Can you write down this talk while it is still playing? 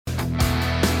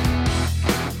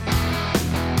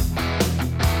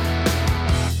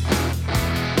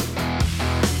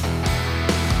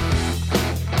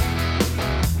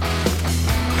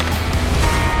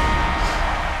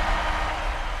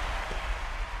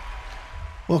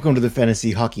Welcome to the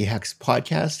Fantasy Hockey Hacks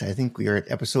podcast. I think we are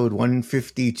at episode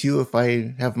 152, if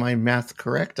I have my math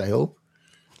correct. I hope.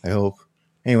 Anyway,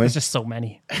 There's just so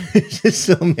many. just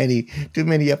so many. Too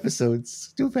many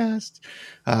episodes. Too fast.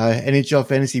 NHL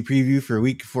Fantasy Preview for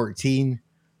Week 14,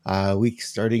 week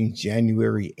starting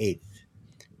January 8th.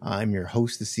 I'm your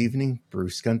host this evening,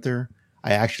 Bruce Gunther.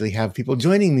 I actually have people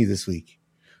joining me this week.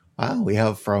 We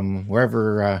have from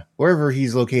wherever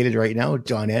he's located right now,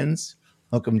 John Enns.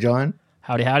 Welcome, John.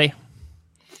 Howdy.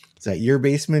 Is that your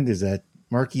basement? Is that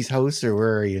Marky's house, or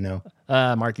where are you now?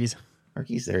 Marky's.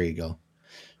 Marky's, there you go.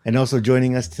 And also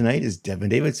joining us tonight is Devin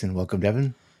Davidson. Welcome,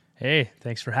 Devin. Hey,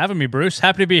 thanks for having me, Bruce.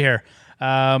 Happy to be here.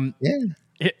 Yeah.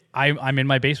 I'm in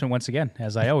my basement once again,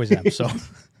 as I always am. So,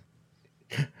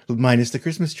 minus the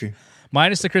Christmas tree.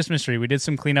 Minus the Christmas tree. We did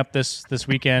some cleanup this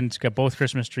weekend. Got both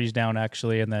Christmas trees down,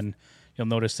 actually, and then you'll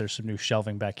notice there's some new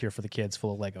shelving back here for the kids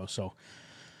full of Lego. So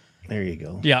there you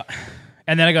go. Yeah.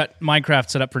 And then I got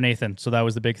Minecraft set up for Nathan, so that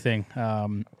was the big thing.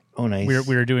 Oh, nice.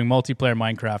 We were doing multiplayer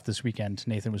Minecraft this weekend.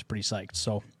 Nathan was pretty psyched,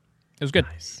 so it was good.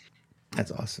 Nice.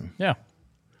 That's awesome. Yeah.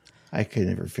 I could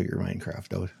never figure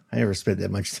Minecraft out. I never spent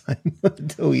that much time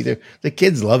though either. The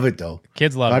kids love it though.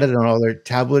 Kids love Got it on all their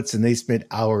tablets, and they spent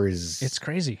hours. It's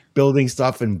crazy building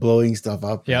stuff and blowing stuff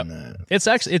up. Yeah, it's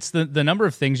the number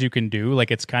of things you can do. Like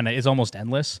it's almost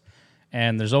endless,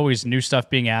 and there's always new stuff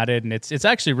being added, and it's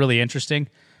actually really interesting.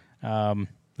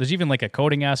 There's even like a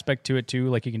coding aspect to it too.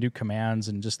 Like you can do commands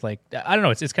and just like, I don't know.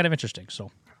 It's kind of interesting.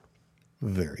 So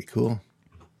very cool.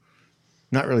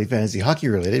 Not really fantasy hockey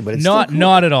related, but it's not still cool.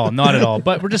 not at all.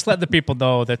 But we're just letting the people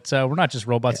know that we're not just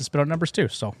robots that spit out numbers too.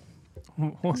 So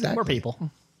exactly. More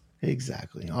people.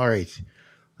 Exactly. All right,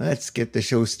 let's get the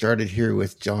show started here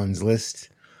with John's list.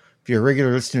 If you're a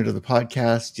regular listener to the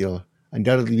podcast, you'll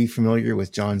undoubtedly be familiar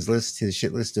with John's list, his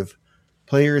shit list of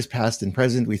players, past and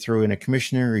present. We throw in a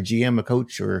commissioner, a GM, a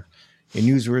coach, or a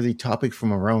newsworthy topic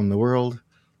from around the world.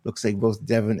 Looks like both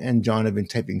Devin and John have been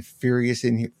typing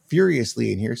furiously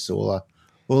in here, so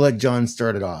we'll let John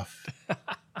start it off.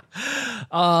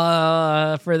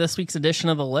 For this week's edition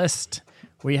of the list,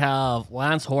 we have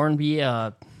Lance Hornby, /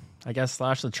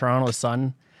 the Toronto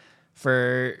Sun,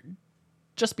 for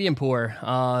just being poor.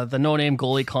 The no-name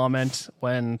goalie comment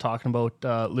when talking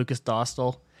about Lucas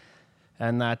Dostal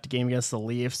and that game against the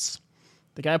Leafs.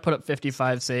 The guy put up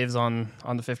 55 saves on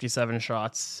the 57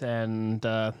 shots, and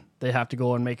they have to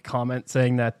go and make a comment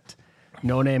saying that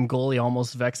no-name goalie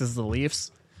almost vexes the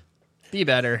Leafs. Be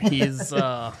better. He's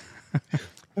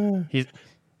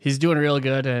he's doing real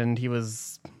good, and he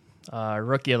was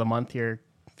rookie of the month here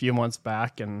a few months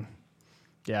back, and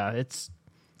yeah,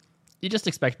 you just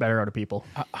expect better out of people.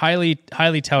 Highly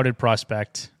touted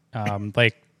prospect.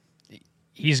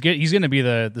 He's good. He's going to be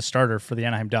the starter for the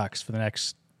Anaheim Ducks for the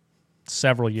next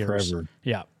several years. Forever.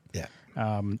 Yeah.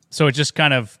 Yeah. So it just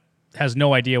kind of has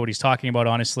no idea what he's talking about,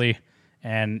 honestly,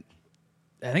 and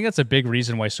I think that's a big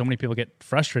reason why so many people get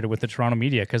frustrated with the Toronto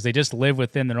media, because they just live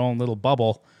within their own little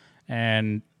bubble,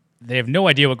 and they have no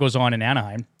idea what goes on in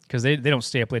Anaheim because they don't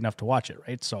stay up late enough to watch it,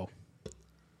 right? So,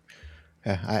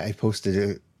 yeah, I posted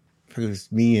it. It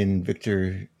was me and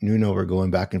Victor Nuno were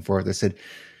going back and forth. I said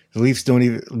the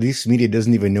Leafs media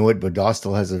doesn't even know it, but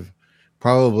Dostal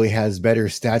probably has better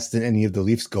stats than any of the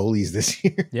Leafs goalies this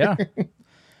year. Yeah.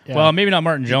 Well, maybe not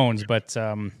Martin Jones, but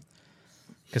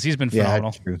because he's been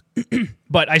phenomenal. Yeah, true.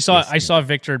 But I saw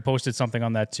Victor had posted something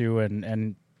on that too,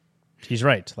 and he's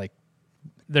right. Like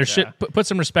put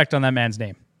some respect on that man's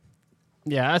name.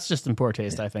 Yeah, that's just in poor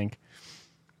taste, I think.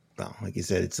 Well, like you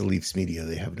said, it's the Leafs media.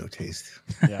 They have no taste.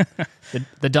 Yeah.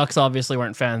 The Ducks obviously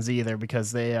weren't fans either,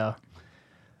 because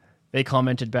they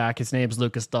commented back, his name's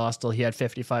Lucas Dostal. He had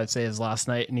 55 saves last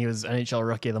night, and he was NHL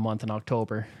Rookie of the Month in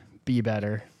October. Be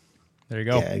better. There you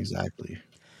go. Yeah, exactly.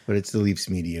 But it's the Leafs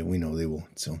media. We know they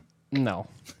won't. So no.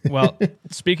 Well,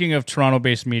 speaking of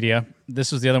Toronto-based media,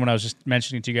 this was the other one I was just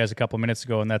mentioning to you guys a couple of minutes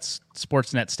ago, and that's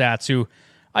Sportsnet Stats, who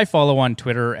I follow on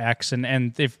Twitter, X,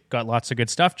 and they've got lots of good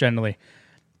stuff generally.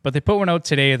 But they put one out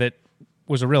today that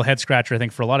was a real head-scratcher, I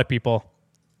think, for a lot of people.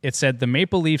 It said the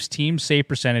Maple Leafs team save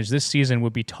percentage this season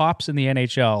would be tops in the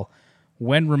NHL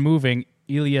when removing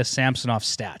Ilya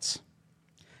Samsonov's stats.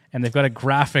 And they've got a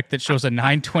graphic that shows a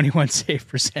 .921 save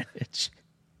percentage.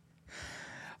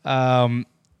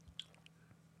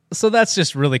 So that's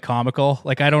just really comical.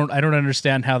 Like I don't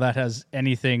understand how that has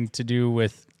anything to do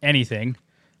with anything.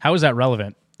 How is that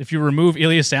relevant? If you remove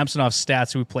Ilya Samsonov's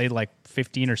stats, who played like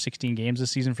 15 or 16 games this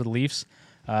season for the Leafs,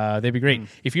 they'd be great.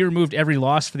 If you removed every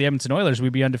loss for the Edmonton Oilers,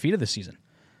 we'd be undefeated this season.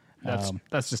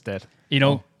 That's just it. You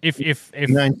know, if a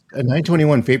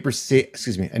 921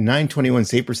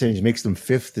 save percentage makes them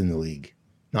fifth in the league,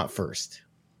 not first.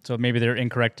 So maybe they're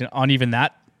incorrect on even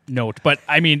that note. But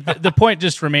I mean, the point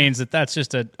just remains that that's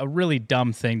just a really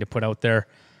dumb thing to put out there.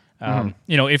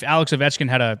 You know, if Alex Ovechkin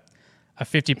had a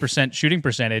 50% shooting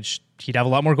percentage, he'd have a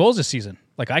lot more goals this season.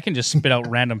 Like, I can just spit out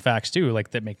random facts too,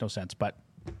 like that make no sense. But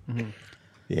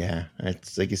yeah,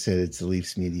 it's like you said, it's the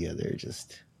Leafs media. They're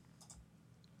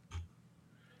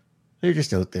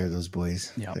just out there. Those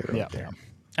boys. They're out there.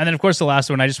 And then, of course, the last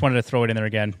one, I just wanted to throw it in there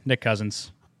again. Nick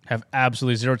Cousins. Have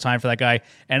absolutely zero time for that guy.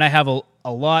 And I have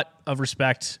a lot of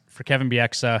respect for Kevin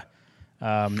Bieksa,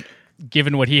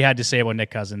 given what he had to say about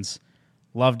Nick Cousins.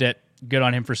 Loved it. Good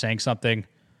on him for saying something.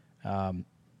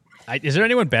 Is there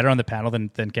anyone better on the panel than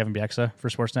Kevin Bieksa for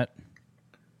Sportsnet?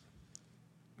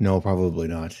 No, probably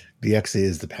not. Bieksa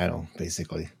is the panel,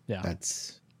 basically. Yeah.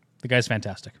 The guy's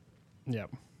fantastic. Yeah.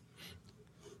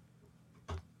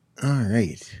 All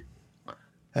right.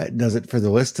 That does it for the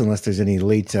list, unless there's any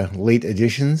late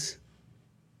additions.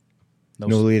 No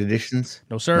late additions?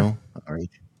 No, sir. No?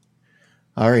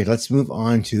 All right. Let's move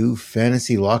on to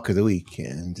Fantasy Lock of the Week.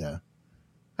 And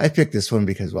I picked this one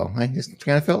because, well, I just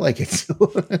kind of felt like it.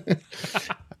 So.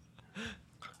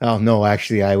 Oh, no,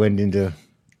 actually, I went into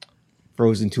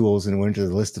Frozen Tools and went to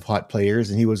the list of hot players,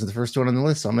 and he was the first one on the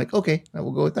list. So I'm like, okay, I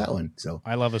will go with that one. So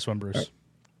I love this one, Bruce.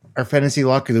 Our Fantasy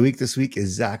Lock of the Week this week is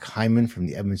Zach Hyman from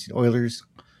the Edmonton Oilers.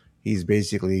 He's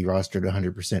basically rostered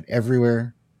 100%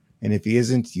 everywhere. And if he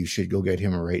isn't, you should go get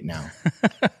him right now.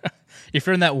 If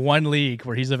you're in that one league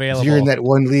where he's available. If you're in that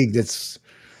one league it says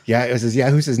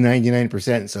Yahoo says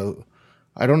 99%. So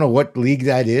I don't know what league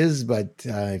that is, but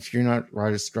if you're not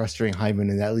rostering Hyman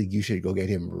in that league, you should go get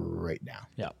him right now.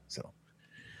 Yeah. So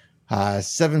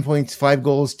 7 points, 5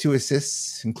 goals, 2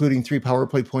 assists, including 3 power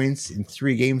play points in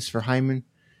 3 games for Hyman.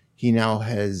 He now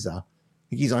has, I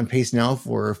think he's on pace now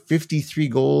for 53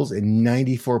 goals and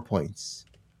 94 points.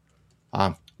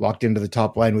 Locked into the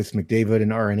top line with McDavid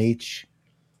and RNH.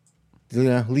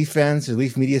 The Leaf fans or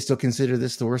Leaf media still consider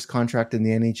this the worst contract in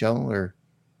the NHL, or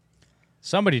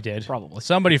somebody did? Probably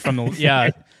somebody from the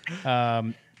I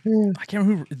can't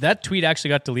remember. That tweet actually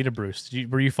got deleted. Bruce,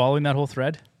 were you following that whole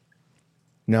thread?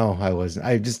 No, I wasn't.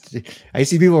 I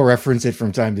see people reference it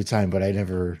from time to time, but I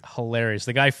never. Hilarious.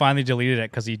 The guy finally deleted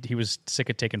it because he was sick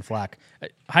of taking flack.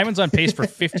 Hyman's on pace for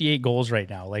 58 goals right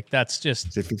now. Like, that's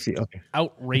just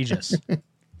outrageous.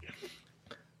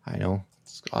 I know.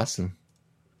 It's awesome.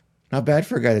 Not bad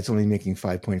for a guy that's only making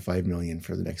 $5.5 million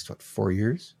for the next 4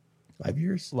 years, 5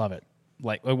 years. Love it.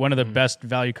 Like, one of the best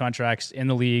value contracts in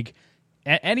the league,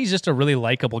 and he's just a really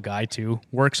likable guy too.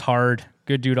 Works hard,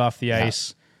 good dude off the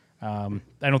ice. I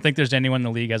don't think there's anyone in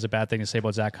the league has a bad thing to say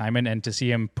about Zach Hyman, and to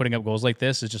see him putting up goals like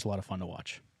this is just a lot of fun to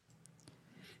watch.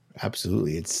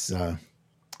 Absolutely, it's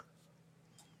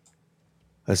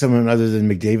someone other than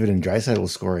McDavid and Draisaitl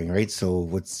scoring, right? So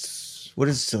what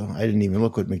is I didn't even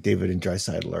look what McDavid and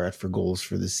Draisaitl are at for goals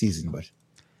for this season, but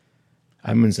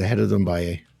Hyman's ahead of them by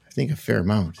I think a fair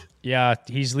amount. Yeah,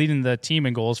 he's leading the team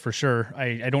in goals for sure.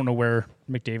 I don't know where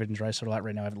McDavid and Draisaitl are at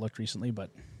right now. I haven't looked recently,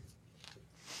 but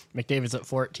McDavid's at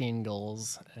 14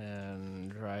 goals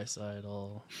and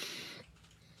Draisaitl,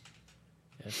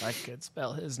 if I could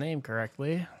spell his name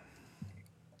correctly.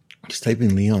 Just type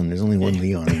in Leon. There's only one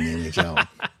Leon in the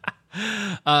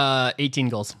NHL. 18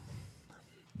 goals.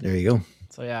 There you go.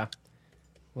 So yeah,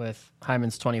 with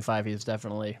Hyman's 25, he's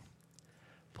definitely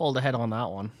pulled ahead on that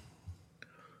one.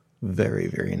 Very,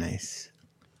 very nice.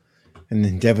 And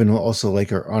then Devin will also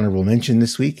like our honorable mention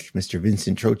this week, Mr.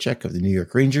 Vincent Trocheck of the New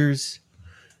York Rangers.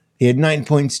 He had 9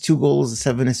 points, 2 goals,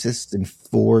 7 assists in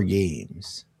 4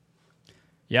 games.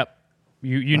 Yep.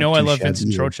 You know I love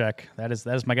Vincent Trocheck. That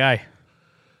is my guy.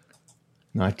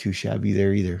 Not too shabby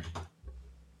there either.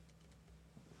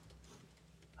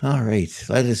 All right,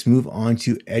 let us move on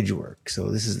to Edgework. So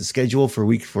this is the schedule for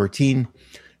week 14.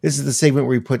 This is the segment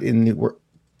where we put in the work.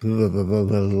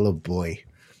 Oh boy.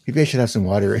 Maybe I should have some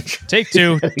water in. Take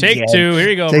 2. Take 2. Here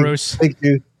you go, Bruce. Take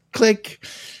 2. Click.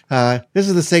 This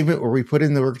is the segment where we put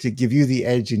in the work to give you the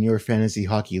edge in your fantasy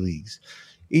hockey leagues.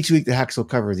 Each week, the hacks will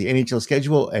cover the NHL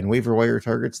schedule and waiver wire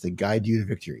targets that guide you to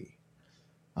victory.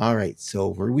 All right,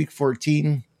 so for week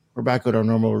 14, we're back at our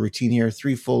normal routine here.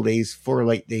 3 full days, 4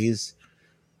 light days.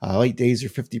 Light days are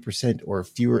 50% or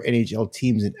fewer NHL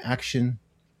teams in action.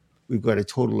 We've got a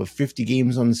total of 50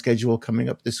 games on the schedule coming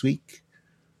up this week.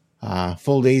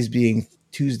 Full days being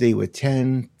Tuesday with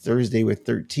 10, Thursday with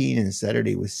 13, and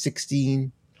Saturday with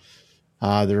 16.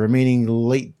 The remaining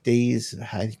late days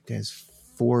has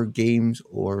 4 games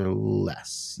or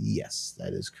less. Yes,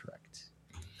 that is correct.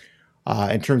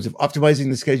 In terms of optimizing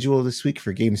the schedule this week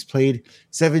for games played,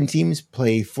 7 teams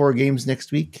play 4 games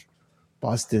next week.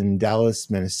 Boston,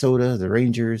 Dallas, Minnesota, the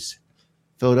Rangers,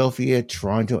 Philadelphia,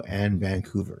 Toronto, and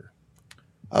Vancouver.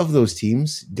 Of those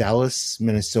teams, Dallas,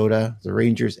 Minnesota, the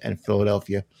Rangers, and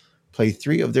Philadelphia play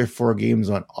 3 of their 4 games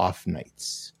on off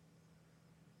nights.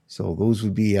 So those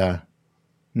would be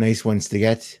nice ones to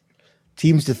get.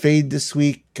 Teams to fade this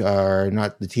week are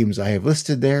not the teams I have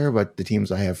listed there, but the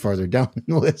teams I have farther down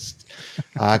the list.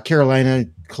 Carolina,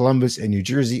 Columbus, and New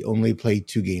Jersey only play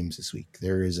 2 games this week.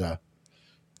 There is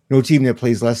no team that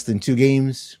plays less than 2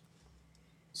 games.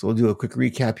 So we'll do a quick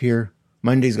recap here.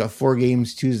 Monday's got 4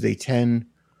 games, Tuesday 10,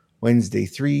 Wednesday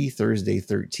 3, Thursday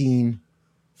 13,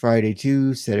 Friday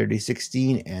 2, Saturday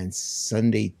 16, and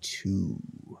Sunday 2.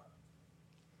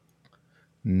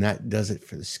 And that does it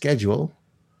for the schedule.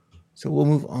 So we'll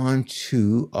move on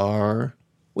to our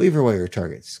waiver wire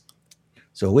targets.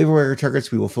 So waiver wire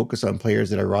targets, we will focus on players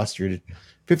that are rostered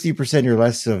 50% or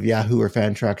less of Yahoo or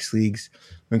Fantrax leagues.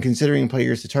 When considering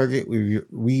players to target,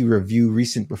 we review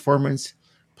recent performance,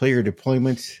 player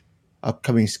deployment,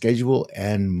 upcoming schedule,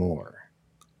 and more.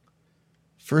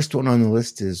 First one on the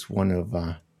list is one of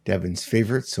Devin's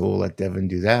favorites, so we'll let Devin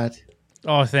do that.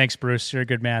 Oh, thanks, Bruce. You're a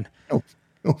good man.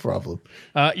 No problem.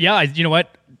 You know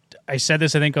what? I said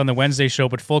this, I think, on the Wednesday show,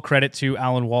 but full credit to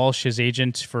Alan Walsh, his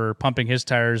agent, for pumping his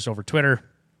tires over Twitter,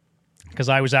 because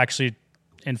I was actually,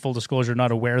 in full disclosure,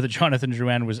 not aware that Jonathan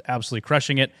Drouin was absolutely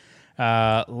crushing it.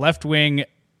 Left wing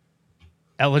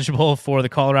eligible for the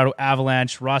Colorado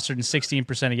Avalanche, rostered in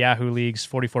 16% of Yahoo leagues,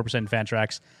 44% in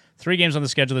Fantrax. 3 games on the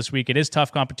schedule this week. It is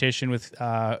tough competition with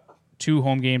 2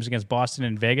 home games against Boston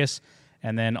and Vegas,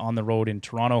 and then on the road in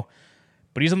Toronto.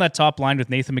 But he's on that top line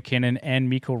with Nathan McKinnon and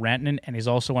Mikko Rantanen, and he's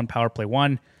also on Power Play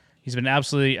 1. He's been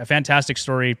absolutely a fantastic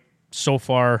story so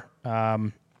far.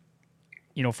 From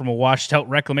a washed-out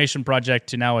reclamation project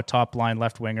to now a top-line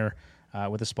left winger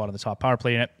with a spot on the top power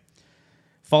play unit.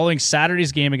 Following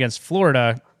Saturday's game against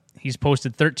Florida, he's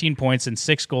posted 13 points and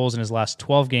 6 goals in his last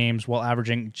 12 games while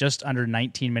averaging just under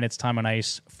 19 minutes time on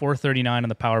ice, .439 on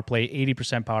the power play,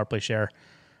 80% power play share.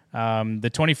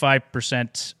 The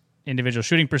 25% individual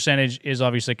shooting percentage is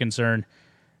obviously a concern,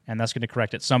 and that's going to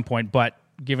correct at some point. But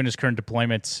given his current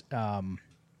deployment,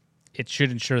 it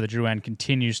should ensure that Drouin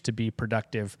continues to be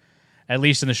productive, at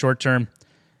least in the short term.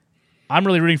 I'm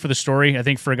really rooting for the story. I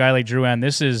think for a guy like Drouin,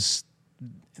 this is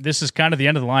kind of the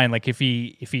end of the line. Like if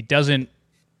he doesn't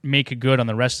make it good on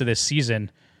the rest of this season,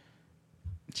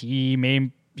 he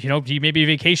may be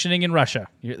vacationing in Russia.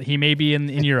 He may be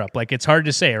in Europe. Like it's hard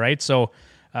to say, right? So,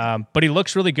 but he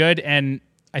looks really good, and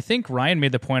I think Ryan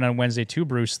made the point on Wednesday too,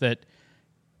 Bruce, that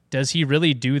does he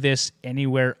really do this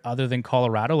anywhere other than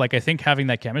Colorado? Like, I think having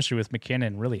that chemistry with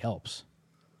McKinnon really helps.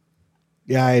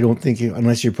 Yeah, I don't think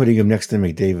unless you're putting him next to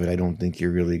McDavid, I don't think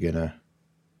you're really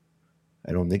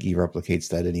I don't think he replicates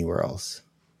that anywhere else.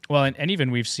 Well, and even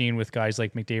we've seen with guys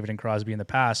like McDavid and Crosby in the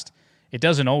past, it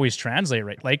doesn't always translate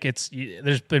right. Like there's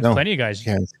been plenty of guys.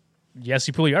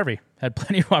 Jesse Puljujarvi had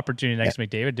plenty of opportunity next to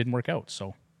McDavid, didn't work out.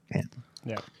 So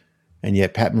yeah. And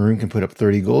yet Pat Maroon can put up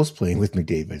 30 goals playing with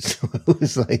McDavid. So it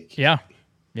was like... Yeah.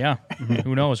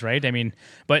 Who knows, right? I mean,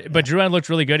 but Drouin looked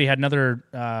really good. He had another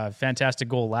fantastic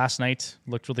goal last night.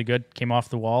 Looked really good. Came off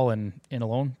the wall and in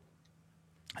alone.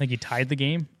 I think he tied the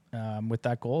game with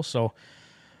that goal. So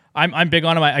I'm big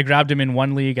on him. I grabbed him in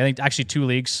 1 league. I think actually 2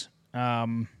 leagues.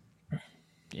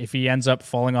 If he ends up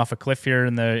falling off a cliff here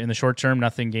in the short term,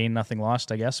 nothing gained, nothing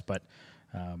lost, I guess. But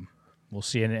we'll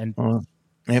see. And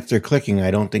after clicking, I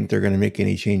don't think they're going to make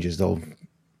any changes. They'll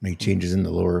make changes in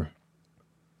the lower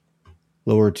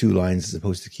 2 lines as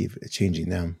opposed to keep changing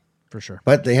them. For sure.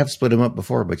 But they have split them up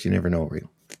before, but you never know.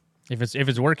 If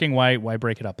it's working, why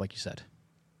break it up like you said?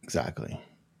 Exactly.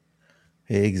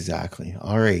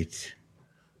 All right.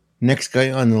 Next guy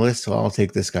on the list, so I'll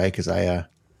take this guy because I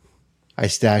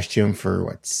stashed him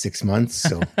for 6 months,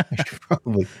 so I should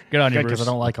probably good on you, Bruce. Because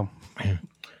I don't like him.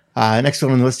 Next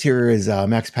one on the list here is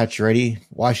Max Pacioretty,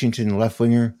 Washington left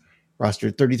winger,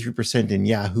 rostered 33% in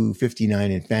Yahoo,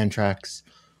 59 in Fantrax.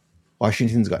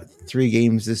 Washington's got 3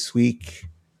 games this week.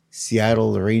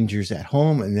 Seattle, the Rangers at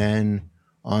home, and then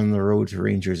on the road to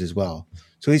Rangers as well.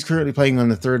 So he's currently playing on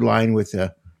the third line with,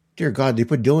 dear God, they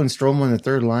put Dylan Strome on the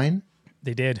third line?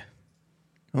 They did.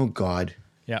 Oh, God.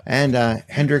 Yeah. And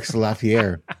Hendricks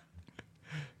Lapierre.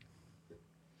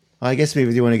 I guess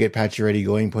maybe they want to get Pacioretty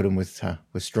going, put him with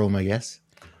Strome, I guess.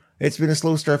 It's been a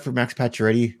slow start for Max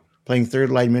Pacioretty, playing third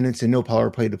line minutes and no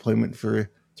power play deployment through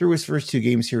his first 2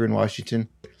 games here in Washington.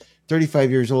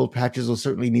 35 years old, Patches will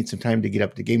certainly need some time to get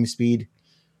up to game speed,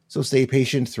 so stay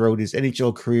patient throughout his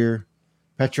NHL career.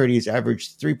 Pacioretty has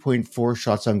averaged 3.4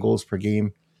 shots on goals per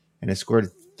game and has scored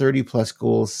 30-plus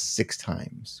goals 6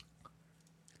 times.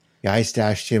 Yeah, I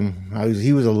stashed him.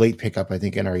 He was a late pickup, I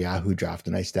think, in our Yahoo draft,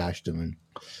 and I stashed him. And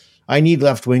I need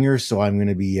left wingers, so I'm going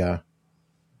to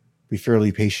be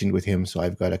fairly patient with him. So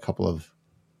I've got a couple of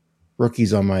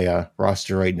rookies on my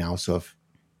roster right now. So if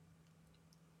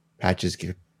Patches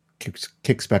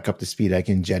kicks back up to speed, I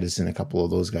can jettison a couple of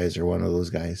those guys or one of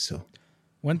those guys. So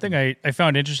one thing I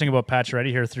found interesting about Pacioretty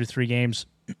here through 3 games,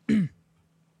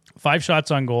 5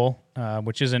 shots on goal,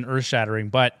 which isn't earth-shattering,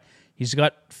 but he's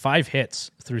got 5 hits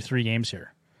through 3 games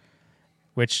here,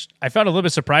 which I found a little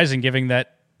bit surprising given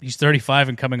that he's 35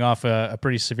 and coming off a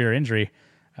pretty severe injury.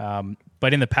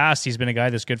 But in the past, he's been a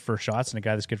guy that's good for shots and a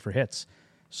guy that's good for hits.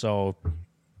 So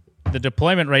the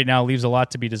deployment right now leaves a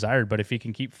lot to be desired, but if he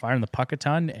can keep firing the puck a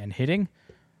ton and hitting,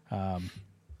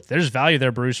 there's value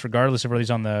there, Bruce, regardless of whether he's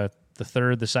on the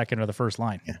third, the second, or the first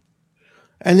line. Yeah.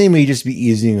 And they may just be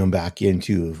easing him back in,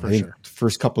 too. I think sure. the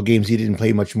first couple of games, he didn't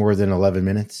play much more than 11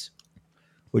 minutes,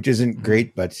 which isn't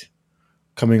great, but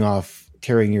coming off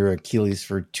tearing your Achilles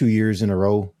for 2 years in a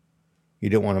row, you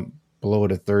don't want to blow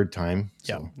it a third time.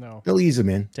 So no. they'll ease him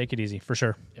in. Take it easy, for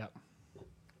sure. Yeah.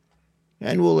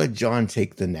 And we'll let John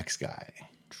take the next guy.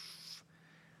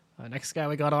 Next guy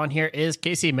we got on here is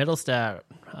Casey Middlestat,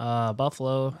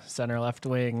 Buffalo, center left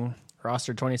wing,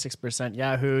 roster 26%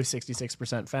 Yahoo,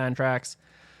 66% Fantrax.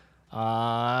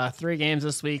 3 games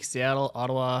this week, Seattle,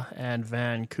 Ottawa, and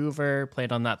Vancouver.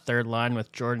 Played on that third line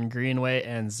with Jordan Greenway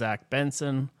and Zach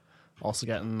Benson. Also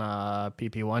getting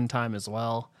PP1 time as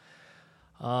well.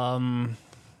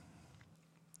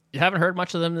 You haven't heard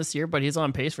much of them this year, but he's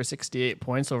on pace for 68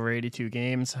 points over 82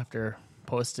 games after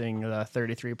posting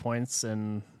 33 points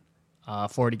in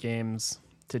 40 games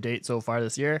to date so far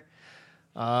this year.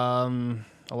 11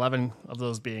 of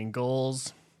those being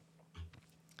goals.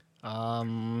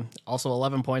 Also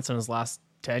 11 points in his last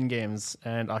 10 games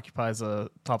and occupies a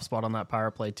top spot on that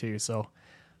power play too. So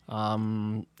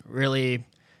really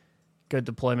good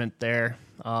deployment there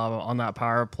on that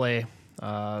power play.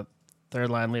 Third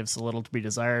line leaves a little to be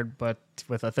desired, but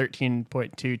with a 13.2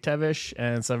 Tevish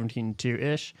and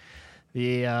 17.2-ish,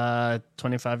 the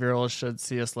 25-year-old should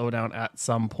see a slowdown at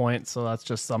some point. So that's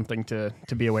just something to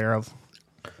be aware of.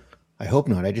 I hope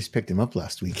not. I just picked him up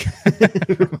last week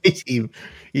for my team.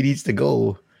 He needs to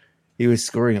go. He was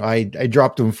scoring. I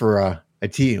dropped him for a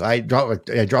team. I dropped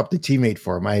a teammate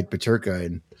for him. I had Paterka,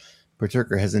 and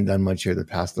Paterka hasn't done much here the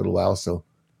past little while. So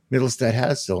Middlestat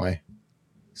has. So I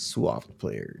swapped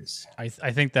players. I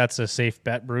think that's a safe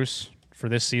bet, Bruce, for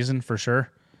this season for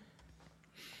sure.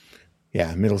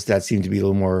 Yeah, Middlestat seemed to be a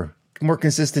little more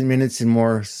consistent minutes and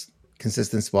more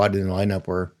consistent spot in the lineup,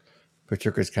 where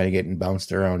Paterka's kind of getting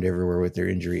bounced around everywhere with their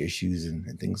injury issues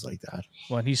and things like that.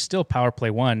 Well, and he's still power play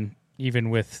 1, even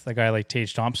with a guy like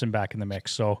Tage Thompson back in the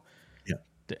mix. So yeah,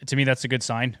 to me, that's a good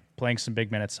sign. Playing some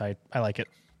big minutes, I like it.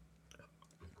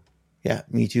 Yeah,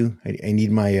 me too. I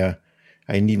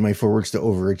need my forwards to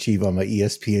overachieve on my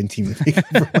ESPN team to make up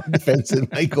for my defense and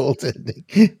my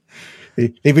goaltending.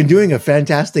 They've been doing a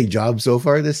fantastic job so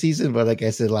far this season, but like I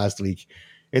said last week,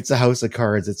 it's a house of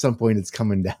cards. At some point, it's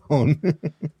coming down.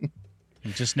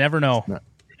 You just never know.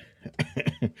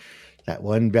 That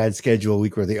one bad schedule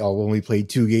week where they all only played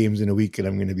 2 games in a week, and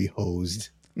I'm going to be hosed.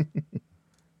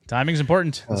 Timing's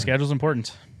important. The schedule's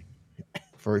important.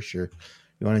 For sure.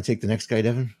 You want to take the next guy,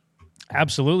 Devin?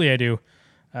 Absolutely, I do.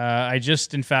 I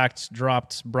just, in fact,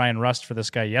 dropped Brian Rust for this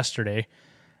guy yesterday.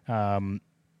 Brian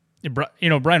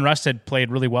Rust had played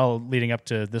really well leading up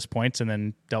to this point and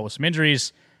then dealt with some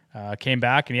injuries, came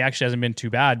back, and he actually hasn't been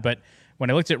too bad. But when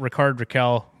I looked at Ricard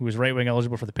Raquel, who was right wing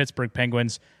eligible for the Pittsburgh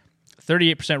Penguins,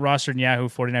 38% rostered in Yahoo,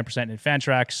 49% in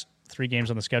Fantrax, 3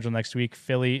 games on the schedule next week,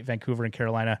 Philly, Vancouver, and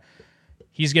Carolina.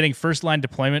 He's getting first-line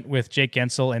deployment with Jake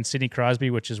Gensel and Sidney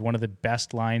Crosby, which is one of the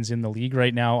best lines in the league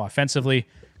right now offensively.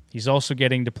 He's also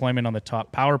getting deployment on the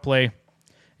top power play.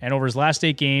 And over his last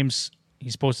 8 games,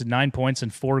 he's posted 9 points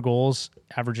and 4 goals,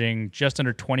 averaging just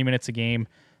under 20 minutes a game,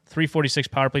 346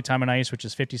 power play time on ice, which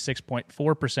is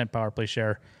 56.4% power play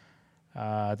share.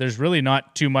 There's really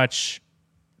not too much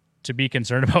to be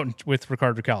concerned about with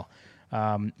Ricard Raquel.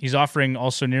 He's offering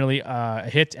also nearly a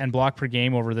hit and block per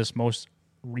game over this most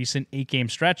recent 8-game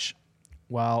stretch,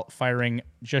 while firing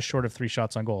just short of 3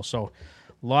 shots on goal. So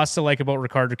lots to like about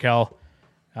Ricard Raquel.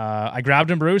 I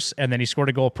grabbed him, Bruce, and then he scored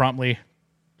a goal promptly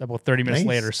about 30 minutes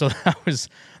later. So that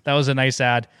was a nice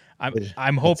ad.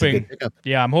 I'm hoping,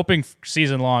 I'm hoping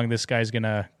season long this guy's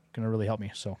gonna really help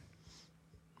me. So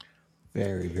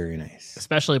very, very nice.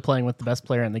 Especially playing with the best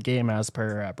player in the game, as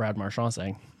per Brad Marchand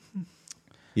saying.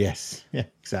 Yes, yeah,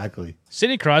 exactly.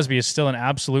 Sidney Crosby is still an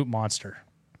absolute monster.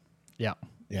 Yeah.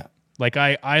 Yeah. Like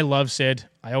I love Sid.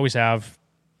 I always have.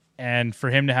 and for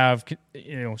him to have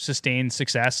sustained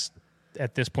success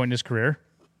at this point in his career,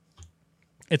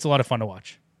 it's a lot of fun to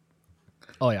watch.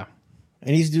 Oh yeah,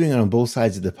 And he's doing it on both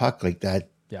sides of the puck like that.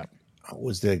 Yeah.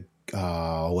 Was the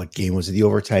what game was it? The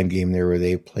overtime game there where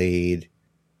they played.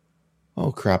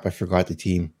 Oh crap! I forgot the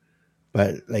team.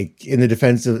 But like in the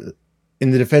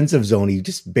defensive zone, he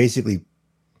just basically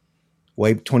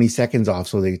wiped 20 seconds off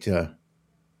so they to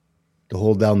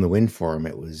hold down the win for him.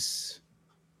 It was,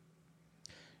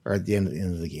 or at the end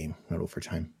of the game, not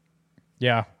overtime.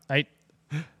 Yeah,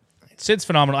 Sid's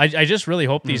phenomenal. I just really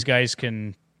hope these guys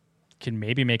can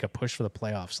maybe make a push for the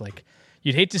playoffs. Like,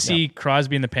 you'd hate to see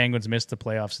Crosby and the Penguins miss the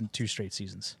playoffs in 2 straight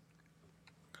seasons.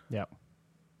 yeah.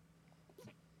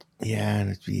 Yeah,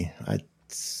 and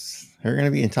they're going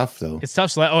to be in tough though. It's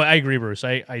tough. I agree, Bruce.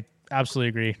 I absolutely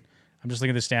agree. I'm just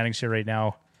looking at the standings here right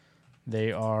now.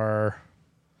 They are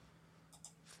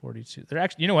 42. They're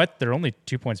actually, you know what? They're only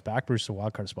 2 points back, Bruce, the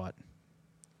wild card spot.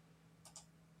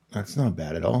 That's not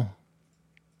bad at all.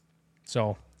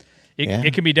 So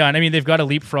it can be done. I mean, they've got to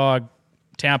leapfrog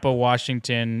Tampa,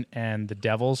 Washington, and the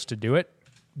Devils to do it.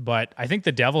 But I think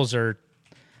the Devils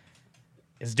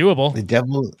it's doable.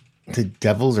 The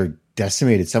Devils are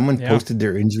decimated. Someone posted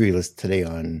their injury list today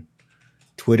on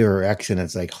Twitter or X, and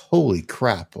it's like, holy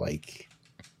crap! Like,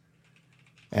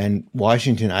 and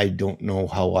Washington, I don't know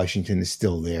how Washington is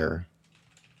still there.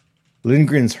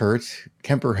 Lindgren's hurt.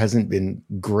 Kemper hasn't been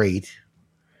great,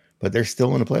 but they're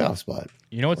still in a playoff spot.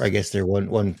 You know what? I guess they're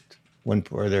one,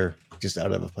 or they're just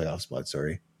out of a playoff spot.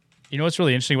 Sorry. You know what's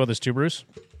really interesting about this too, Bruce?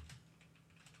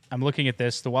 I'm looking at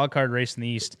this, the wild card race in the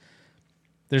East.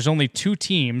 There's only 2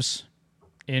 teams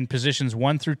in positions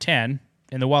 1 through 10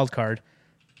 in the wild card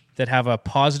that have a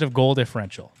positive goal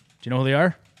differential. Do you know who they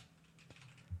are?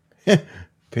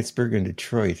 Pittsburgh and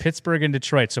Detroit. Pittsburgh and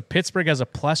Detroit. So Pittsburgh has a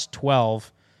plus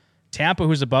 12. Tampa,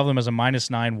 who's above them, has a minus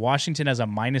 9. Washington has a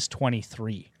minus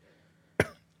 23.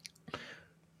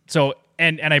 So,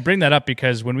 and I bring that up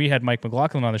because when we had Mike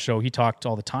McLaughlin on the show, he talked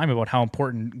all the time about how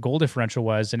important goal differential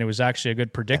was, and it was actually a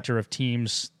good predictor of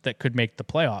teams that could make the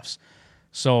playoffs.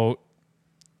 So,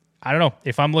 I don't know.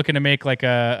 If I'm looking to make like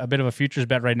a bit of a futures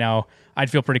bet right now, I'd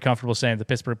feel pretty comfortable saying the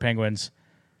Pittsburgh Penguins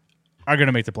are going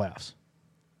to make the playoffs.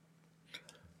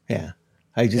 Yeah.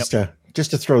 Just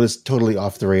to throw this totally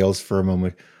off the rails for a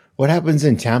moment. What happens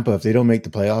in Tampa if they don't make the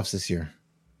playoffs this year?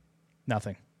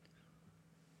 Nothing.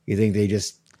 You think they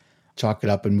just chalk it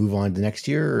up and move on to next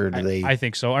year, or do they? I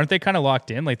think so. Aren't they kind of locked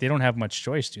in? Like, they don't have much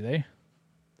choice, do they?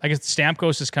 I guess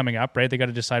Stamkos is coming up, right? They got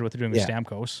to decide what they're doing with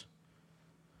Stamkos.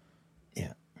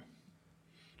 Yeah.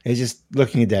 It's just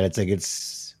looking at that. It's like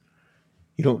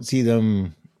you don't see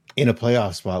them in a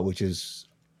playoff spot, which is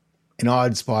an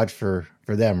odd spot for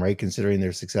them, right? Considering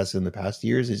their success in the past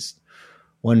years. I just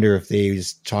wonder if they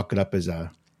just chalk it up as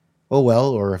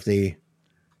or if they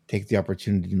take the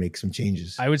opportunity to make some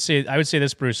changes. I would say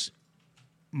this, Bruce.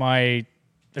 My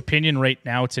opinion right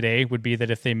now today would be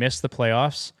that if they miss the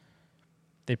playoffs,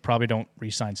 they probably don't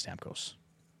re-sign Stamkos.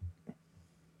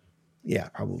 Yeah,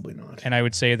 probably not. And I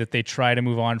would say that they try to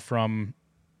move on from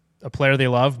a player they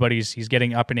love, but he's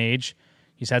getting up in age.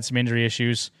 He's had some injury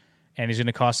issues, and he's going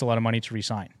to cost a lot of money to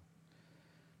re-sign.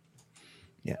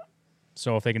 Yeah.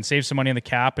 So if they can save some money on the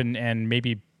cap and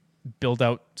maybe build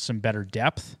out some better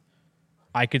depth,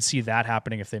 I could see that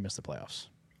happening if they miss the playoffs.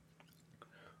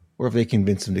 Or if they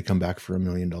convince him to come back for $1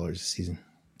 million a season.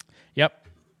 Yep.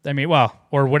 I mean, well,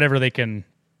 or whatever they can,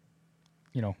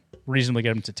 reasonably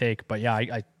get him to take. But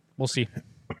yeah, we'll see.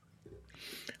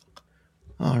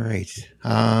 All right.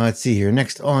 Let's see here.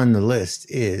 Next on the list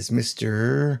is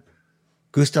Mr.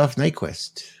 Gustav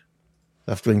Nyquist.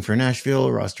 Left wing for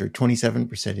Nashville, roster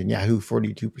 27% in Yahoo,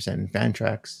 42% in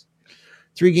Fantrax.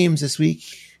 3 games this week.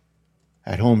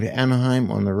 At home to Anaheim,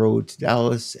 on the road to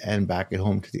Dallas, and back at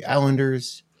home to the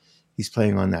Islanders. He's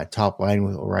playing on that top line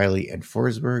with O'Reilly and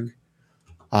Forsberg.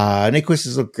 Nyquist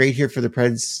has looked great here for the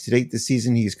Preds to date this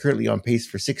season. He's currently on pace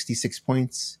for 66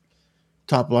 points.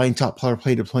 Top line, top power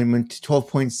play deployment,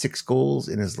 12.6 goals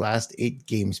in his last 8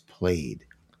 games played.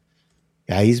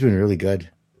 Yeah, he's been really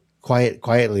good.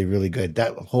 Quietly really good.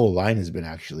 That whole line has been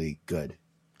actually good.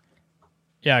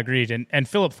 Yeah, agreed. And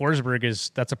Philip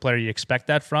Forsberg that's a player you expect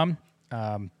that from.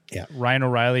 Ryan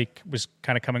O'Reilly was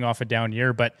kind of coming off a down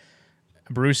year, but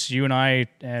Bruce, you and I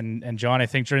and John, I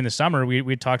think during the summer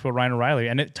we talked about Ryan O'Reilly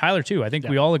and Tyler too. I think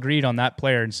we all agreed on that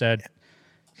player and said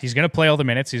he's going to play all the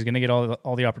minutes. He's going to get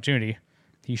all the opportunity.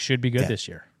 He should be good this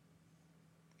year.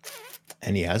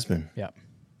 And he has been. Yeah.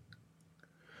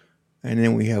 And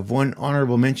then we have one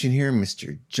honorable mention here,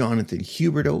 Mr. Jonathan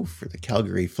Huberdeau for the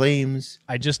Calgary Flames.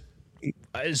 I just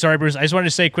Sorry, Bruce. I just wanted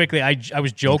to say quickly, I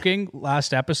was joking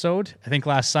last episode, I think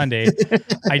last Sunday.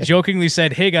 I jokingly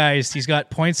said, hey, guys, he's got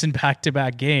points in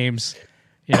back-to-back games.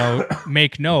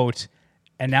 Make note.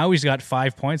 And now he's got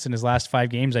 5 points in his last 5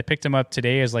 games. I picked him up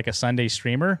today as like a Sunday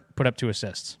streamer, put up 2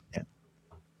 assists. Yeah.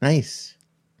 Nice.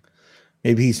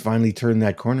 Maybe he's finally turned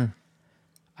that corner.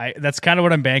 That's kind of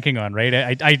what I'm banking on, right?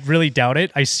 I really doubt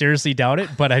it. I seriously doubt it.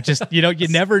 But I just, you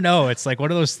never know. It's like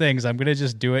one of those things. I'm going to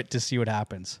just do it to see what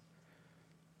happens.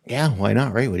 Yeah, why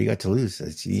not, right? What do you got to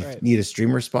lose? You need a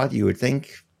streamer spot, you would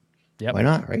think. Yep. Why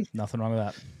not, right? Nothing wrong with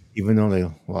that. Even though they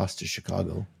lost to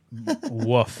Chicago.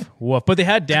 Woof. But they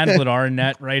had Dan Vladar in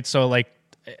net, right? So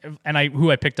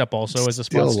who I picked up also as a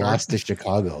spot Still start. lost to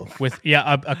Chicago. With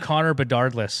a Connor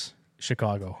Bedardless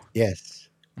Chicago. Yes.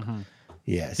 Mm-hmm.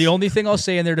 Yes. The only thing I'll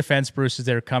say in their defense, Bruce, is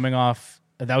they're coming off.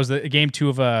 That was the game 2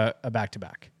 of a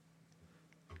back-to-back.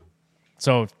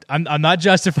 So I'm not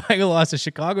justifying a loss to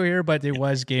Chicago here, but it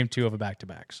was game 2 of a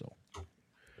back-to-back. So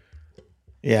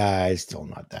yeah, it's still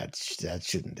not that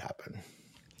shouldn't happen.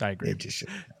 I agree. It just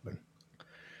shouldn't happen.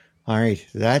 All right,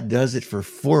 that does it for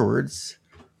forwards.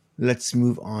 Let's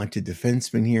move on to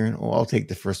defensemen here. I'll take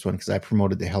the first one because I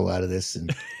promoted the hell out of this.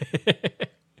 And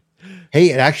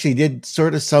hey, it actually did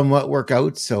sort of somewhat work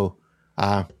out. So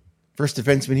first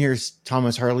defenseman here is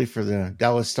Thomas Harley for the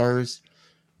Dallas Stars.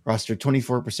 Rostered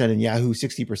 24% in Yahoo,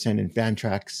 60% in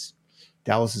Fantrax.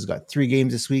 Dallas has got 3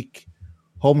 games this week.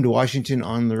 Home to Washington,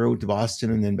 on the road to Boston,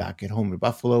 and then back at home to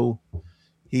Buffalo.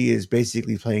 He is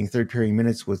basically playing third pairing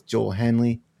minutes with Joel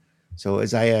Hanley. So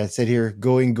as I said here,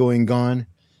 going, gone.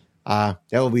 That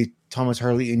will be Thomas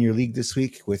Harley in your league this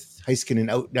week with Heiskanen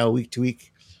out now week to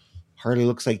week. Harley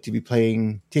looks like to be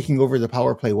taking over the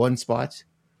power play 1 spot.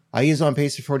 He is on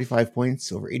pace for 45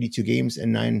 points over 82 games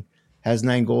and has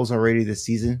 9 goals already this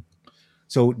season.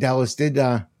 So Dallas did,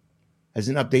 as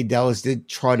an update, Dallas did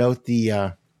trot out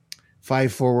the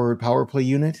 5-forward power play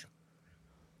unit.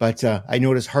 But I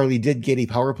noticed Harley did get a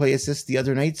power play assist the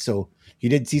other night, so he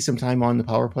did see some time on the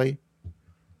power play.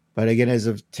 But again, as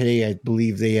of today, I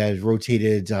believe they had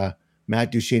rotated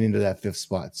Matt Duchene into that 5th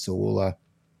spot. So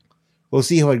we'll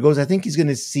see how it goes. I think he's going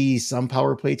to see some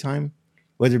power play time,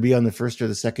 whether it be on the first or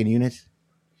the second unit.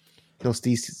 He'll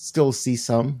still see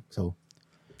some. So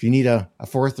if you need a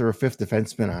 4th or a 5th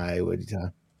defenseman,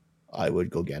 I would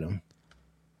go get him.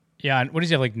 Yeah, and what does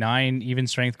he have, like 9 even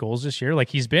strength goals this year? Like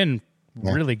he's been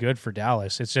really good for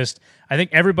Dallas. It's just, I think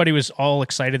everybody was all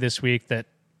excited this week that,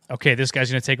 okay, this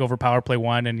guy's going to take over power play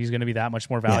 1 and he's going to be that much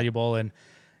more valuable. Yeah. And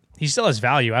he still has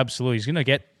value, absolutely. He's going to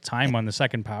get time on the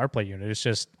second power play unit. It's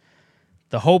just,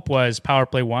 the hope was power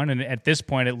play 1, and at this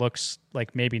point it looks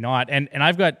like maybe not. And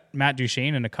I've got Matt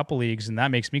Duchene in a couple leagues, and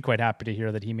that makes me quite happy to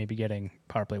hear that he may be getting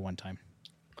power play 1 time.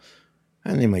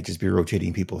 And they might just be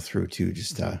rotating people through too,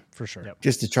 just for sure,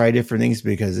 just to try different things,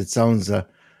 because it sounds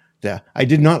that I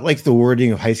did not like the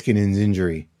wording of Heiskanen's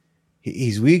injury.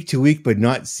 He's week to week, but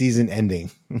not season ending.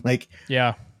 Like,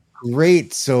 yeah,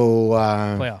 great. So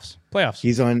playoffs.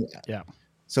 He's on. Yeah.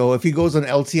 So if he goes on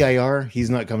LTIR, he's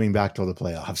not coming back till the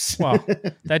playoffs. Well,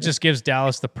 that just gives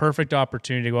Dallas the perfect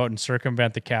opportunity to go out and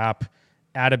circumvent the cap,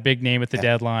 add a big name at the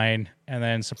deadline, and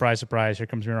then surprise, surprise, here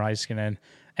comes Miro Heiskanen.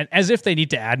 And as if they need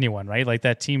to add anyone, right? Like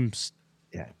that team's...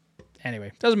 Yeah.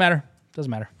 Anyway, doesn't matter.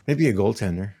 Maybe a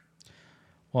goaltender.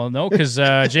 Well, no, because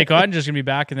Jake Ottinger's going to be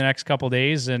back in the next couple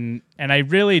days, and I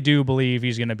really do believe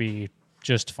he's going to be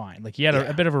just fine. Like he had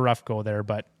a bit of a rough go there,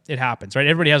 but it happens, right?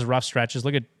 Everybody has rough stretches.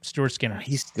 Look at Stuart Skinner.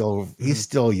 He's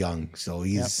still young, so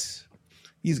he's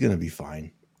going to be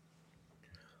fine.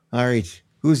 All right,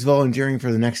 who's volunteering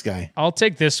for the next guy? I'll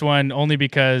take this one only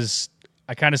because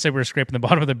I kind of said we're scraping the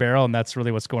bottom of the barrel, and that's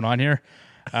really what's going on here.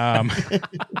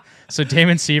 So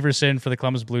Damon Severson for the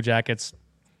Columbus Blue Jackets,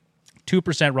 2%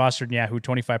 rostered in Yahoo,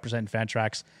 25% in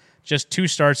Fantrax. Just 2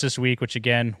 starts this week, which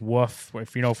again, woof.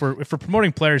 If we're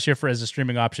promoting players here as a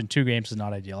streaming option, 2 games is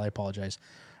not ideal. I apologize.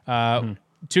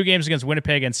 2 games against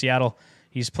Winnipeg and Seattle.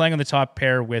 He's playing on the top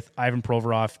pair with Ivan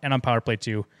Provorov and on power play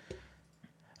 2.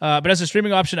 But as a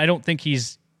streaming option, I don't think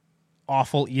he's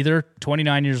awful either.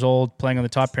 29 years old, playing on the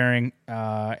top pairing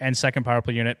and second power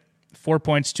play unit. 4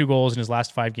 points, 2 goals in his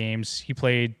last 5 games. He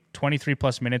played 23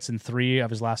 plus minutes in 3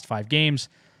 of his last 5 games.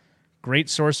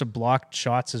 Great source of blocked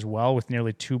shots as well, with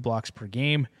nearly 2 blocks per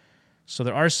game. So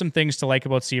there are some things to like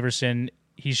about Severson.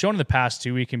 He's shown in the past,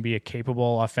 too, he can be a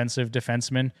capable offensive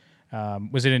defenseman.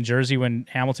 Was it in Jersey when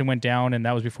Hamilton went down, and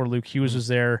that was before Luke Hughes was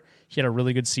there? He had a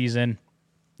really good season.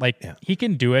 He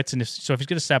can do it, and if he's going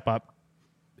to step up,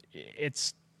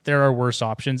 there are worse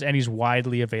options, and he's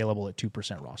widely available at 2%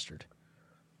 rostered.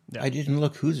 Yeah. I didn't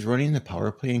look who's running the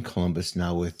power play in Columbus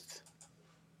now with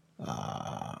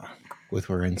with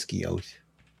Werenski out.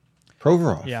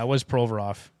 Provorov. Yeah, it was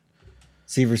Provorov.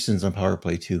 Severson's on power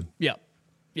play too. Yeah.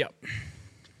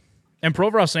 And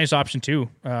Provorov's a nice option too.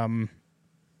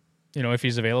 If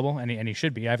he's available, and he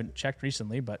should be. I haven't checked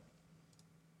recently, but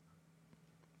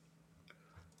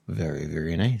very,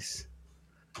 very nice.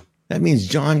 That means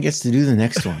John gets to do the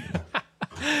next one.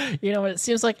 It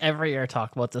seems like every year I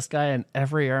talk about this guy, and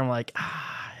every year I'm like,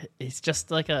 he's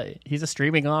just he's a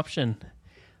streaming option.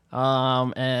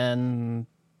 And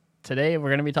today we're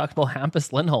going to be talking about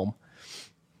Hampus Lindholm.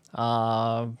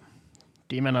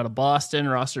 Demon out of Boston,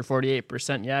 roster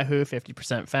 48% Yahoo,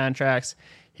 50% Fantrax.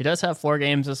 He does have 4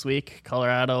 games this week: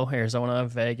 Colorado, Arizona,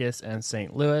 Vegas, and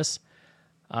St. Louis.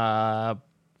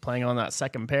 Playing on that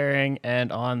second pairing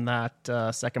and on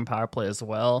that second power play as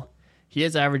well. He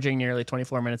is averaging nearly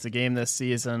 24 minutes a game this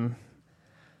season.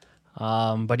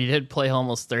 But he did play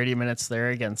almost 30 minutes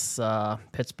there against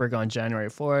Pittsburgh on January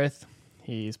 4th.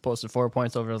 He's posted 4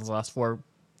 points over his last 4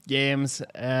 games,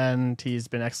 and he's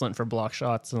been excellent for block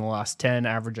shots in the last 10,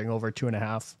 averaging over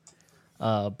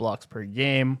 2.5 blocks per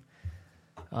game.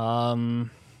 And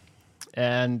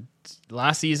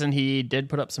last season he did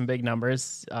put up some big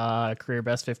numbers, career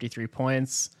best 53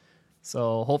 points.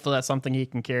 So hopefully that's something he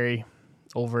can carry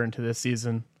over into this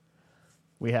season.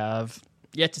 We have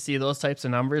yet to see those types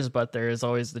of numbers, but there is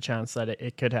always the chance that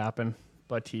it could happen.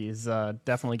 But he's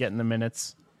definitely getting the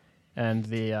minutes and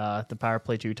the power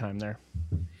play 2 time there.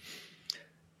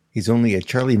 He's only a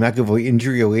Charlie McAvoy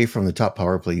injury away from the top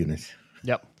power play unit.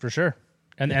 Yep, for sure.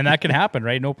 And that can happen,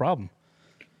 right? No problem.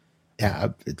 Yeah,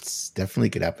 it's definitely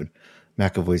could happen.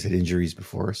 McAvoy's had injuries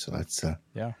before, so that's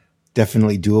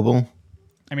definitely doable.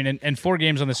 I mean, and 4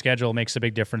 games on the schedule makes a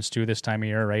big difference too this time of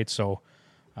year, right? So,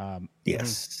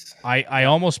 yes, I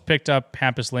almost picked up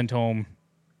Hampus Lindholm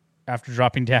after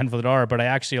dropping Dan Vladar, but I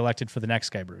actually elected for the next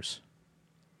guy, Bruce.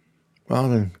 Well,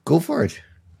 then go for it.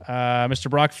 Mr.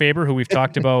 Brock Faber, who we've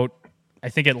talked about, I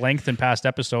think, at length in past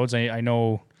episodes. I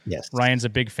know Ryan's a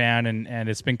big fan, and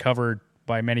it's been covered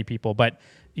by many people, but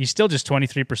he's still just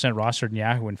 23% rostered in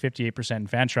Yahoo and 58% in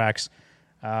Fantrax.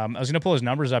 I was going to pull his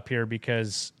numbers up here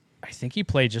because I think he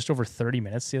played just over 30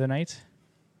 minutes the other night.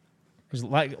 It was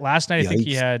last night, I think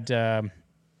he had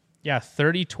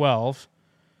 30-12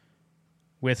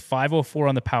 with 5:04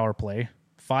 on the power play,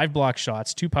 5 block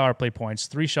shots, 2 power play points,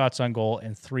 3 shots on goal,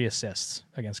 and 3 assists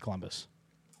against Columbus.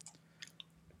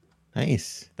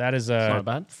 Nice. That is a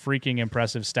freaking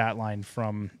impressive stat line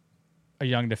from a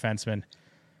young defenseman.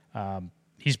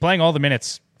 He's playing all the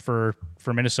minutes for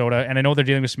Minnesota, and I know they're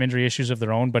dealing with some injury issues of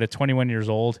their own, but at 21 years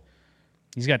old,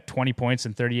 he's got 20 points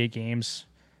in 38 games.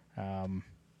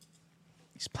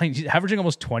 He's averaging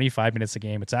almost 25 minutes a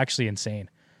game. It's actually insane.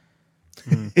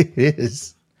 It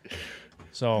is.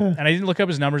 So, and I didn't look up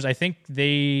his numbers. I think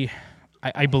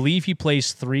I believe he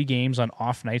plays 3 games on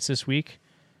off nights this week,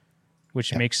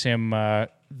 which makes him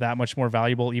that much more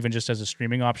valuable, even just as a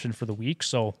streaming option for the week.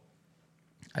 So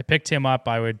I picked him up.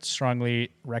 I would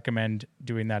strongly recommend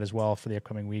doing that as well for the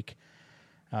upcoming week,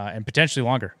 and potentially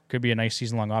longer. Could be a nice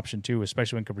season-long option too,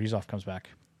 especially when Kaprizov comes back.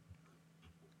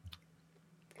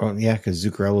 Well, yeah, because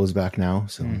Zuccarello's back now,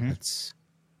 so let's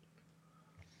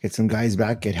get some guys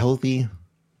back, get healthy.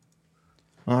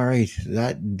 All right,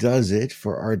 that does it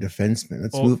for our defensemen.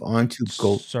 Let's move on to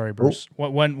goal. Sorry, Bruce.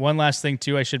 One last thing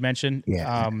too I should mention.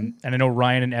 Yeah. And I know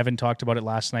Ryan and Evan talked about it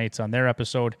last night on their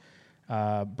episode.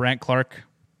 Brant Clark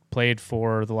played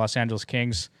for the Los Angeles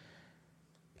Kings.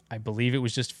 I believe it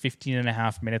was just 15 and a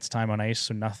half minutes time on ice,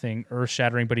 so nothing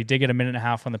earth-shattering, but he did get a minute and a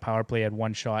half on the power play, had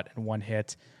 1 shot and 1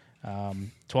 hit.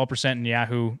 12% in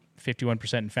Yahoo,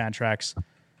 51% in Fantrax.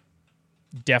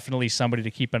 Definitely somebody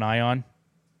to keep an eye on.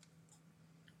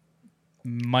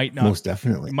 Most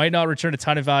definitely might not return a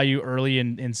ton of value early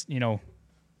in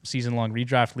season-long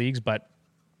redraft leagues, but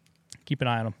keep an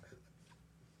eye on him.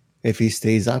 If he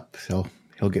stays up,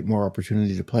 he'll get more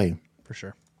opportunity to play. For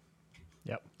sure.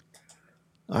 Yep.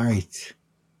 All right.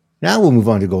 Now we'll move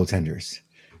on to goaltenders.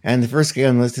 And the first guy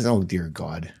on the list is, oh, dear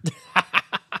God.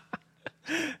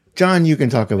 John, you can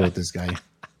talk about this guy.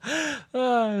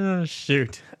 Oh,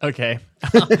 shoot. Okay.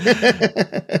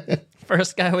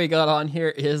 First guy we got on here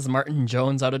is Martin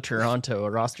Jones out of Toronto,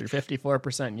 rostered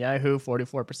 54% Yahoo,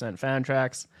 44%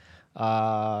 Fantrax.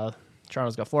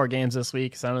 Toronto's got 4 games this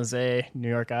week: San Jose, New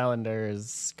York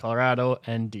Islanders, Colorado,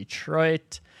 and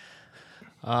Detroit.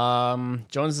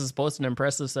 Jones has posted an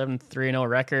impressive 7-3-0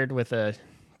 record with a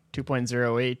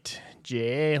 2.08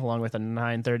 GAA, along with a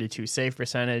 932 save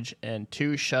percentage and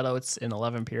 2 shutouts in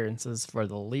 11 appearances for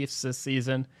the Leafs this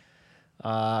season.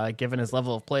 Given his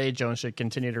level of play, Jones should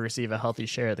continue to receive a healthy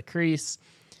share of the crease.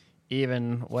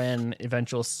 even when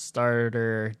eventual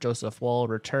starter Joseph Woll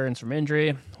returns from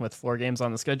injury. With 4 games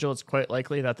on the schedule, it's quite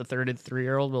likely that the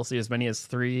 33-year-old will see as many as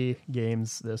 3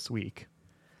 games this week.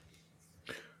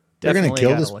 They're going to Definitely kill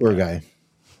gotta this look poor at guy. it.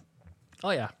 Oh,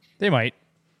 yeah. They might.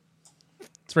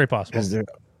 It's very possible. Because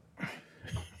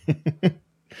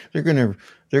they're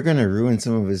gonna ruin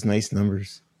some of his nice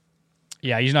numbers.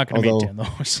 Yeah, he's not going to Although-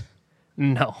 maintain those.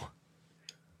 No.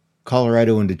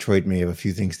 Colorado and Detroit may have a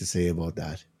few things to say about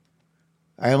that.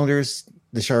 Islanders,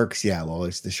 the Sharks, yeah, well,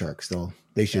 it's the Sharks though.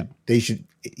 They should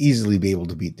easily be able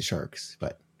to beat the Sharks,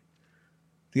 but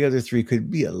the other 3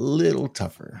 could be a little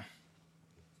tougher.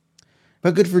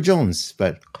 But good for Jones.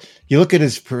 But you look at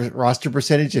his roster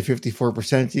percentage at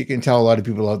 54%, you can tell a lot of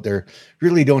people out there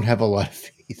really don't have a lot of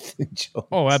faith in Jones.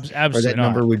 Oh, absolutely or that not.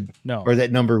 number would No. or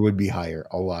that number would be higher,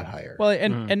 a lot higher. Well,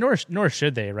 and nor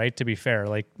should they, right? To be fair,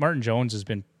 like Martin Jones has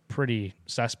been pretty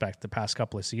suspect the past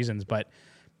couple of seasons, but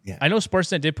Yeah. I know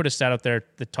Sportsnet did put a stat out there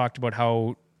that talked about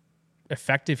how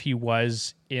effective he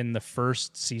was in the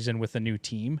first season with a new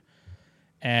team,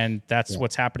 and that's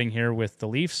what's happening here with the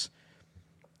Leafs.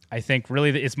 I think really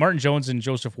it's Martin Jones and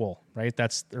Joseph Woll, right?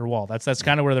 That's their wall. That's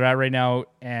kind of where they're at right now,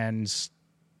 and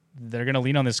they're going to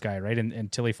lean on this guy, right?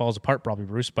 Until he falls apart, probably,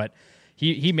 Bruce. But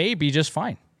he may be just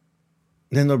fine.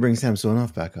 Then they'll bring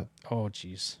Samsonov back up. Oh,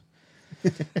 jeez.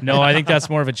 No, I think that's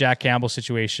more of a Jack Campbell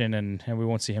situation, and we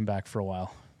won't see him back for a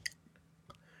while.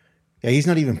 Yeah, he's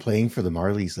not even playing for the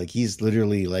Marlies. Like, he's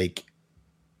literally like,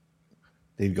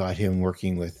 they've got him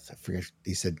working with, I forget,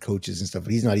 they said coaches and stuff,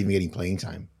 but he's not even getting playing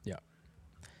time. Yeah.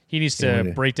 He needs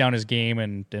to break down his game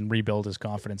and rebuild his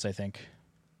confidence, I think.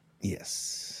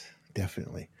 Yes,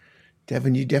 definitely.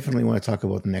 Devin, you definitely want to talk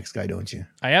about the next guy, don't you?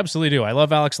 I absolutely do. I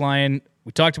love Alex Lyon.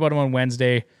 We talked about him on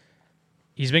Wednesday.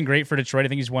 He's been great for Detroit. I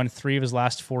think he's won 3 of his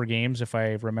last 4 games, if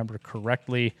I remember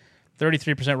correctly.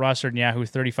 33% rostered in Yahoo,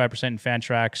 35% in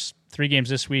Fantrax. 3 games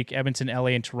this week, Edmonton, LA,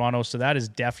 and Toronto. So that is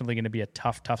definitely going to be a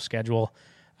tough schedule.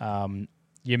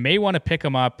 You may want to pick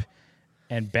him up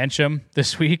and bench him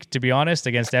this week, to be honest,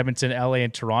 against Edmonton, LA,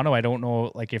 and Toronto. I don't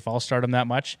know if I'll start him that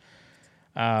much.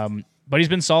 But he's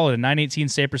been solid. A .918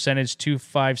 save percentage,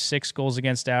 2.56 goals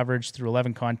against average through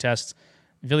 11 contests.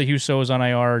 Ville Husso is on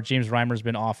IR. James Reimer's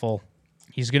been awful.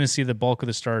 He's going to see the bulk of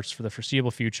the starts for the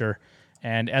foreseeable future.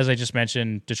 And as I just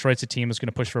mentioned, Detroit's a team that's going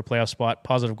to push for a playoff spot.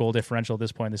 Positive goal differential at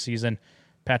this point in the season.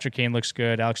 Patrick Kane looks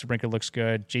good. Alex DeBrincat looks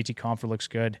good. JT Compher looks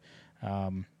good.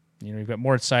 You've got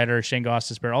Moritz Seider, Shane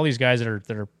Gostisbehere, all these guys that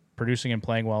are producing and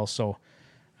playing well. So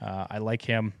I like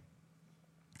him.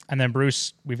 And then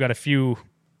Bruce, we've got a few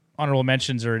honorable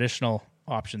mentions or additional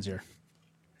options here.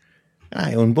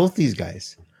 I own both these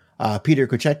guys. Peter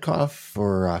Kochetkov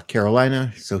for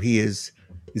Carolina. So he is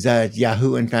that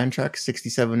Yahoo and Fantrax,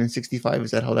 67 and 65?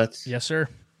 Is that how that's? Yes, sir.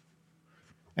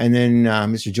 And then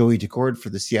Mr. Joey Decord for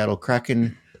the Seattle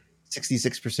Kraken,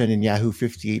 66% in Yahoo,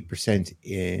 58%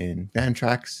 in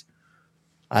Fantrax.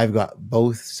 I've got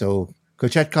both. So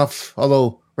Kochetkov,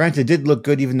 although Ranta did look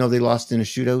good even though they lost in a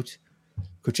shootout,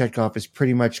 Kochetkov has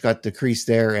pretty much got the crease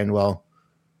there. And, well,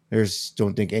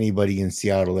 don't think anybody in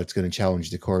Seattle that's going to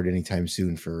challenge Decord anytime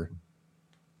soon for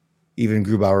even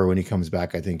Grubauer when he comes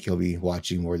back. I think he'll be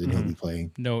watching more than he'll be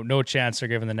playing. No chance they're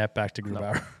giving the net back to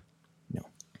Grubauer. No.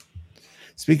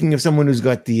 Speaking of someone who's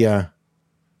got the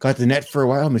net for a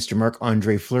while, Mr.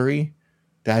 Marc-Andre Fleury,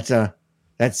 that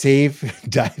save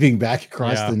diving back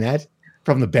across the net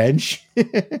from the bench,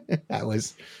 that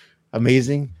was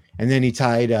amazing. And then he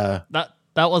tied.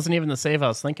 That wasn't even the save I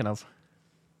was thinking of.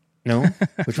 No,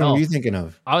 which one were you thinking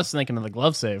of? I was thinking of the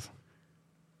glove save.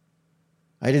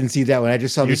 I didn't see that one. I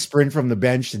just saw the sprint from the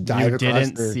bench to dive across. You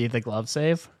didn't see the glove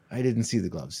save? I didn't see the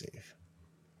glove save.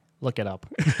 Look it up.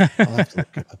 I'll have to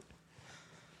look it up.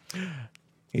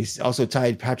 He's also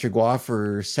tied Patrick Waugh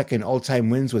for second all-time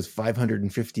wins with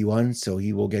 551, so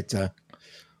he will get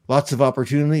lots of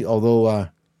opportunity. Although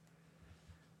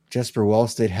Jesper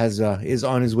Wallstedt is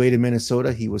on his way to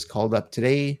Minnesota. He was called up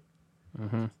today.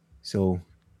 Mm-hmm. So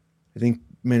I think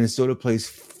Minnesota plays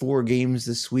 4 games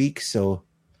this week, so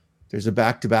there's a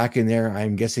back-to-back in there.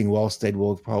 I'm guessing Wallstedt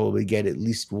will probably get at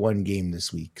least 1 game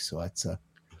this week, so that's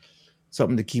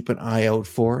something to keep an eye out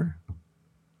for.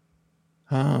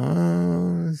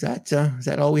 Is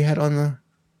that all we had on the?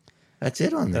 That's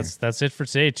it on there. That's it for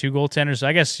today. 2 goaltenders.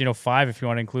 I guess 5 if you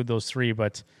want to include those 3.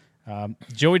 But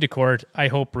Joey Decord, I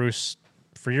hope, Bruce,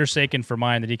 for your sake and for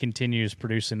mine, that he continues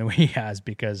producing the way he has,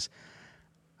 because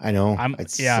I know I'm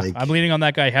leaning on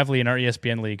that guy heavily in our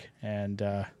ESPN league, and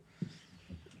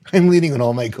I'm leaning on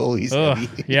all my goalies.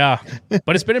 Yeah,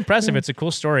 but it's been impressive. It's a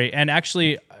cool story. And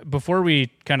actually, before we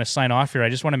kind of sign off here, I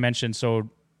just want to mention, so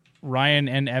Ryan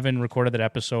and Evan recorded that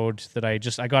episode that I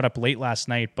got up late last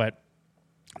night, but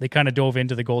they kind of dove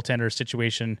into the goaltender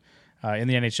situation in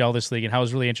the NHL this league and how it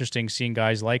was really interesting seeing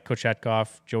guys like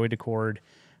Kochetkov, Joey Decord,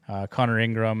 Connor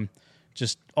Ingram,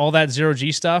 just all that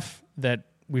 0G stuff that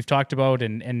we've talked about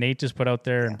and Nate just put out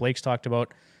there and Blake's talked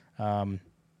about.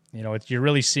 You're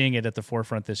really seeing it at the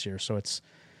forefront this year. So it's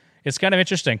kind of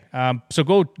interesting. So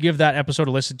go give that episode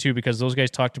a listen to because those guys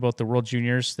talked about the World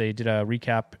Juniors. They did a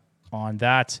recap on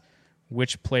that,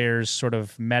 which players sort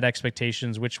of met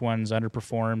expectations, which ones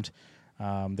underperformed.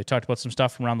 They talked about some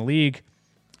stuff from around the league,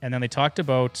 and then they talked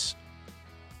about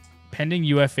pending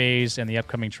UFAs and the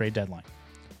upcoming trade deadline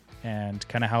and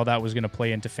kind of how that was going to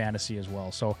play into fantasy as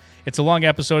well. So it's a long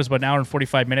episode. It's about an hour and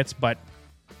 45 minutes, but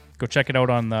go check it out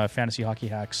on the Fantasy Hockey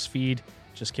Hacks feed.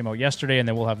 Just came out yesterday, and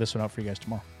then we'll have this one out for you guys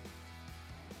tomorrow.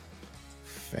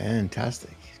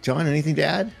 Fantastic. John, anything to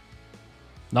add?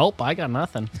 Nope, I got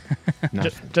nothing.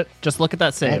 Nothing. Just look at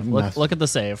that save. Look at the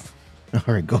save. All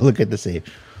right, go look at the save.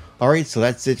 All right, so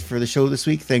that's it for the show this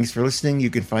week. Thanks for listening. You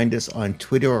can find us on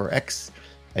Twitter or X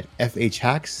at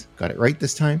FHHacks. Got it right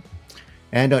this time.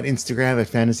 And on Instagram at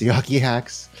Fantasy Hockey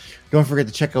Hacks. Don't forget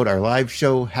to check out our live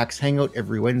show, Hacks Hangout,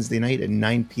 every Wednesday night at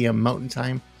 9 p.m. Mountain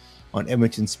Time on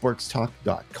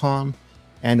EdmontonSportsTalk.com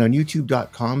and on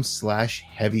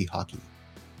YouTube.com/Heavy Hockey.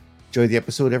 Enjoy the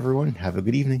episode, everyone. Have a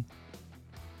good evening.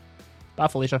 Bye,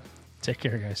 Felicia. Take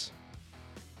care, guys.